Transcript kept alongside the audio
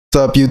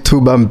What's up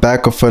YouTube, I'm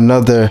back with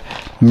another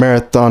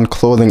marathon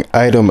clothing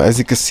item. As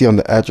you can see on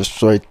the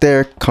address right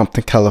there,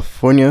 Compton,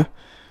 California.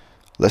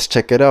 Let's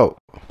check it out.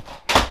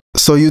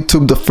 So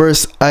YouTube, the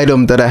first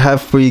item that I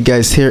have for you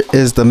guys here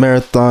is the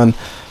marathon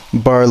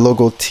bar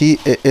logo tee.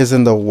 It is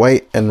in the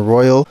white and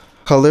royal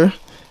color.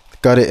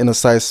 Got it in a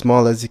size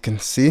small, as you can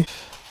see.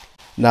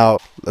 Now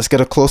let's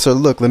get a closer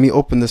look. Let me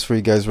open this for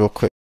you guys real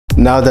quick.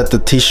 Now that the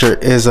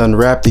t-shirt is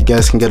unwrapped, you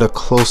guys can get a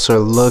closer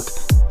look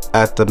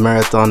at the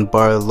marathon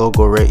bar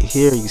logo right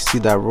here. You see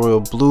that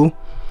royal blue.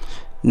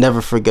 Never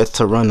forget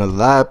to run a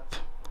lap.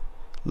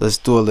 Let's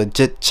do a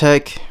legit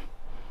check.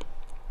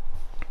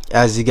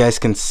 As you guys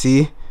can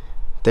see,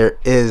 there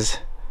is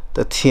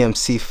the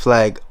TMC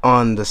flag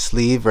on the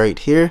sleeve right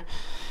here.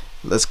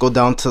 Let's go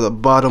down to the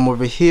bottom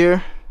over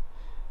here,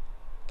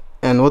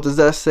 and what does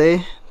that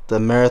say? The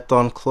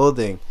marathon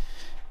clothing.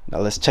 Now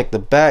let's check the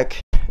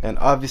back, and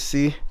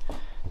obviously,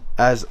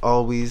 as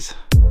always,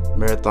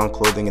 marathon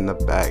clothing in the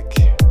back.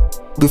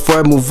 Before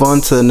I move on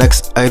to the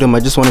next item,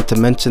 I just wanted to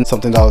mention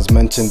something that was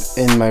mentioned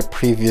in my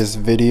previous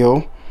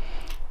video.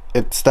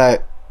 It's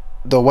that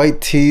the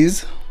white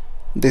tees,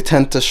 they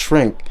tend to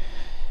shrink.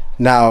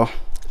 Now,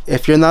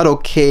 if you're not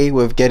okay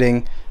with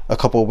getting a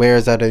couple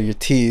wears out of your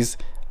tees,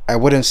 I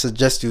wouldn't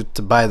suggest you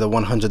to buy the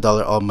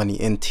 $100 All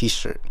Money In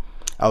t-shirt.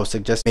 I would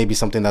suggest maybe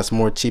something that's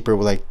more cheaper,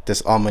 like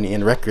this All Money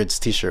In Records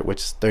t-shirt, which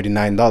is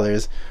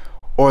 $39,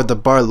 or the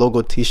bar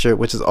logo t-shirt,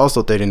 which is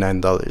also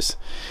 $39.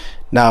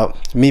 Now,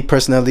 me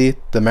personally,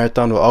 the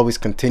marathon will always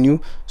continue,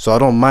 so I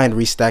don't mind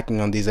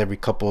restacking on these every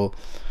couple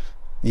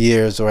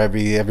years or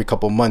every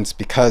couple months,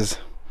 because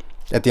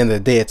at the end of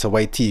the day, it's a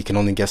white tee. You can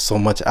only get so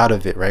much out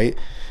of it, right?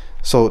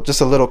 So just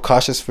a little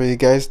cautious for you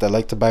guys that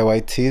like to buy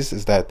white tees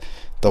is that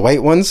the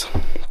white ones,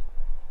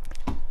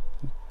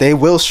 they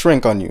will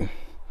shrink on you.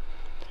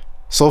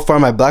 So far,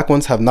 my black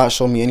ones have not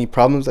shown me any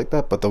problems like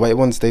that, but the white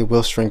ones, they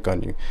will shrink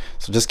on you.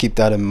 So just keep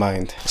that in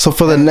mind. So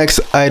for the next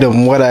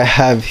item, what I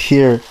have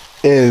here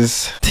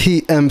is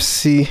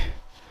TMC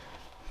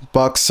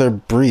boxer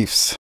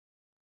briefs.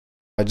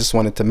 I just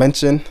wanted to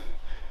mention,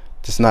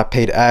 this is not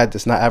paid ad,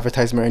 this is not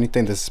advertisement or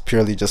anything, this is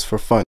purely just for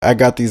fun. I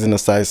got these in a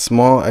size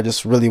small. I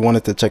just really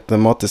wanted to check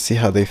them out to see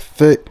how they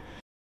fit.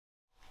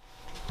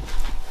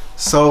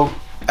 So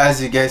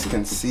as you guys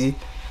can see,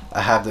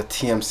 I have the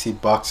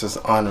TMC boxers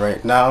on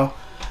right now.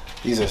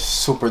 These are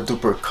super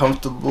duper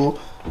comfortable,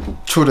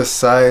 true to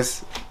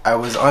size. I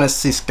was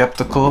honestly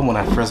skeptical when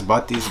I first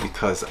bought these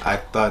because I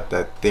thought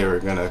that they were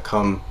gonna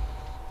come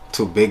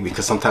too big,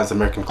 because sometimes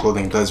American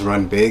clothing does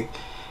run big,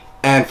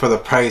 and for the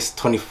price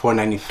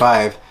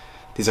 $24.95,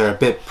 these are a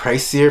bit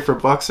pricier for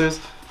boxers.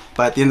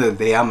 But at the end of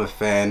the day, I'm a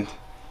fan.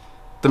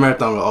 The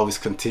marathon will always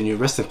continue.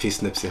 Rest in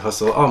peace, Nipsey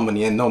Hussle. All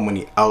money in, no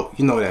money out,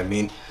 you know what I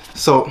mean.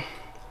 So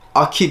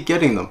I'll keep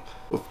getting them.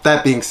 With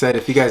that being said,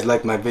 if you guys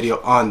liked my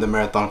video on the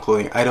marathon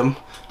clothing item,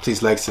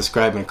 please like,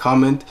 subscribe, and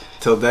comment.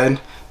 Till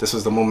then, this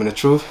was the moment of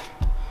truth.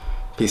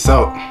 Peace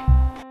out.